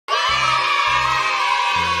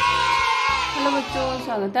Hello बच्चों,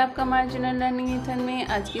 स्वागत है आपका हमारे चैनल लर्निंग ईथन में।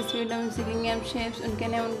 आज की इस वीडियो में सीखेंगे हम शेप्स, उनके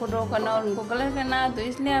नेम, उनको ड्रॉ करना और उनको कलर करना। तो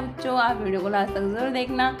इसलिए आप बच्चों आप वीडियो को लास्ट तक ज़रूर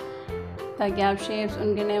देखना ताकि आप शेप्स,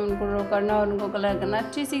 उनके नेम, उनको ड्रॉ करना और उनको कलर करना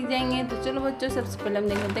अच्छे सीख जाएंगे। तो चलो बच्चों, सबसे पहले हम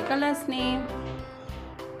देख लेते हैं colours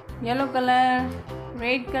name. Yellow colour,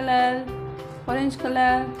 red colour, orange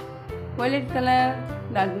colour, violet colour,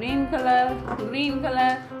 dark green colour, green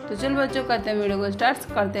colour. तो चलो बच्चों करते हैं वीडियो को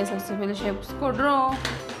स्टार्ट करते हैं। सबसे पहले शेप्स को ड्रॉ।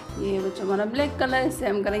 ये बच्चों हमारा ब्लैक कलर, इससे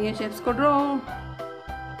हम करेंगे शेप्स को ड्रॉ।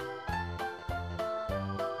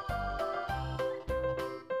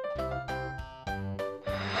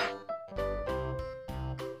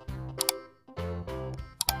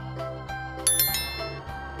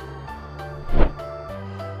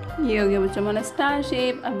 ये हो गया बच्चों हमारा स्टार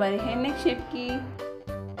शेप। अब बारी है नेक शेप की।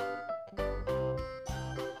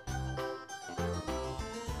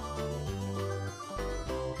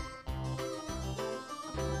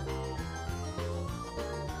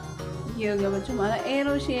 ये हो गया बच्चों हमारा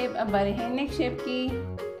एरो शेप। अब बारी है नेक शेप की।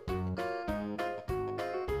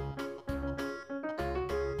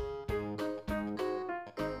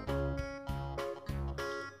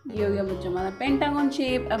 ये हो गया बच्चों हमारा पेंटागन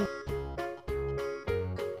शेप। अब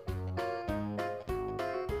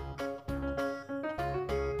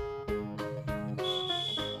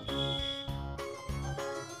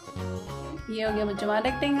ये हो गया बच्चों हमारा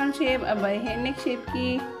रेक्टेंगल शेप। अब बारी है नेक शेप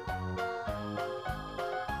की।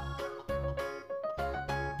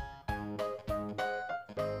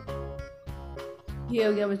 ये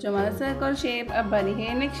हो गया बच्चों हमारा सर्कल शेप। अब बारी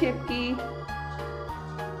है नेक शेप की।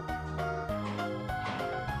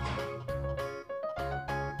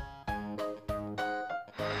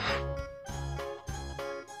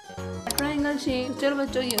 Triangle shape. चलो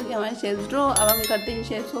बच्चों ये हो गया हमारे शेप्स ड्रॉ। अब हम करते हैं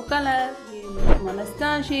शेप्स को कलर। ये हमारा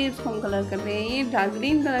स्टार शेप्स को हम कलर कर रहे हैं ये डार्क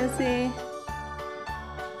ग्रीन कलर से।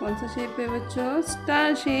 कौन सा शेप है बच्चों?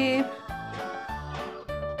 Star shape.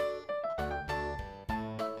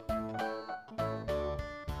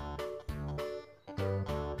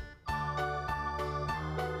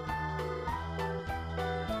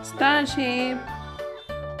 Star shape.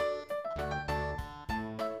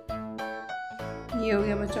 ये हो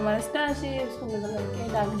गया बच्चों हमारा स्टार शेप, इसको हम कलर किया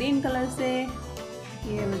डार्क ग्रीन कलर से।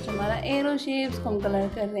 ये बच्चों हमारा एरो शेप, इसको हम कलर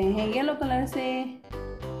कर रहे हैं येलो कलर से।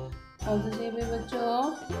 कौन सा शेप है बच्चों?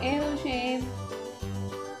 Arrow shape.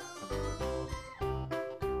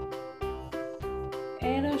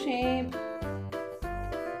 Arrow shape.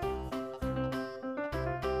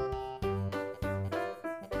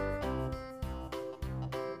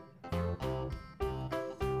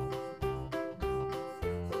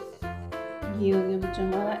 ये हो गया बच्चों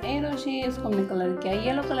हमारा एरो शेप, इसको हमने कलर किया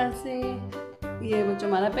येलो कलर से। ये बच्चों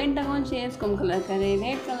हमारा पेंटागन शेप, इसको हम कलर कर रहे हैं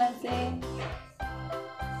रेड कलर से।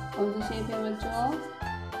 कौन सा शेप है बच्चों?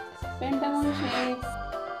 Pentagon shape.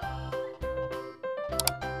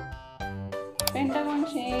 Pentagon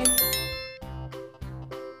shape.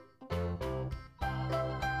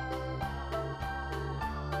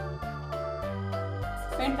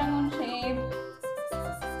 Pentagon shape.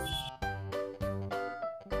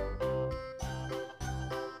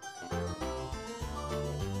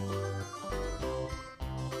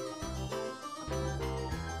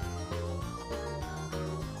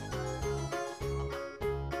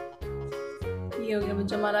 ये हो गया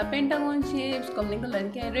बच्चों हमारा पेंटागन शेप, इसको हमने कलर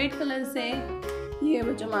किया है रेड कलर से। ये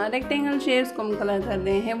बच्चों हमारा रेक्टेंगल शेप, इसको हम कलर कर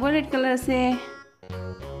रहे हैं वायलेट कलर से।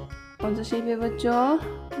 कौन सा शेप है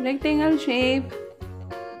बच्चों? Rectangle shape.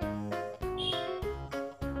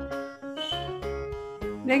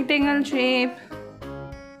 Rectangle shape.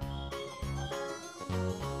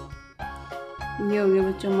 ये हो गया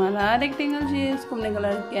बच्चों हमारा रेक्टेंगल शेप, इसको हमने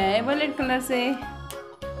कलर किया है वायलेट कलर से।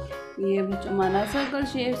 ये बच्चों हमारा सर्कल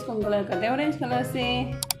शेप, इसको हम कलर करते हैं ऑरेंज कलर से।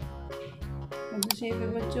 कौन सा शेप है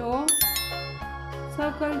बच्चों?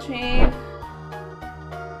 Circle shape.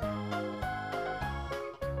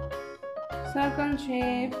 Circle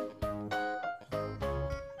shape.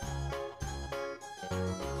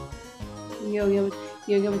 ये हो गया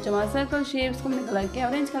बच्चों हमारा सर्कल शेप, इसको हमने कलर किया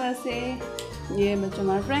ऑरेंज कलर से। ये बच्चों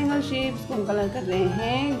हमारा ट्रायंगल शेप, इसको हम कलर कर रहे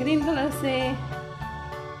हैं ग्रीन कलर से।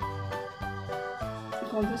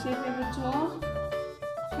 कौन सा शेप है बच्चों?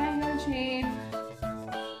 Triangle shape.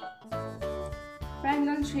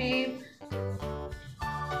 Triangle shape.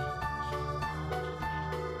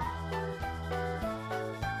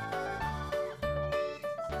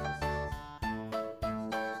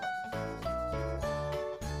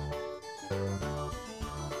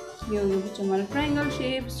 ये हो गया बच्चों हमारा ट्रायंगल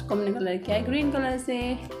शेप, इसको हमने कलर किया है ग्रीन कलर से।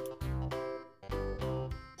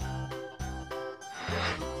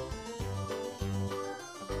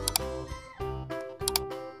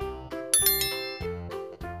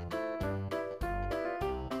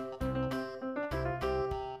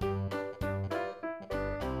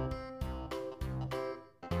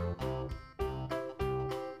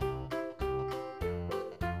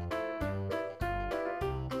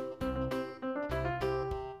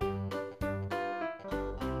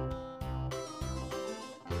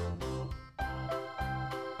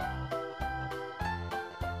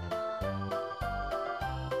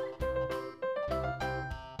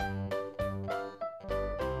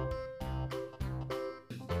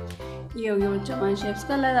 ये हो गया बच्चों हमारे शेप्स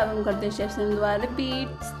कलर। अब हम करते हैं शेप्स में दोबारा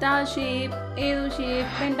repeat. Star shape, arrow shape,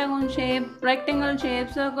 pentagon shape, rectangle shape,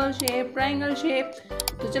 circle shape, triangle shape.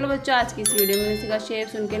 तो चलो बच्चों आज की इस वीडियो में सीखा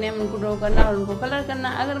शेप्स, उनके नेम, उनको ड्रॉ करना और उनको कलर करना।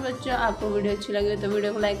 अगर बच्चों आपको वीडियो अच्छी लगी तो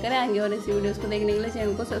वीडियो को लाइक करें आगे और इसी वीडियोस को देखने के लिए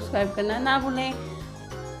चैनल को सब्सक्राइब करना ना भूलें।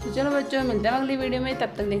 तो चलो बच्चों मिलते हैं अगली वीडियो में,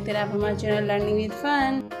 तब तक देखते रहे आप हमारा चैनल लर्निंग विद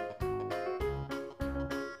फन।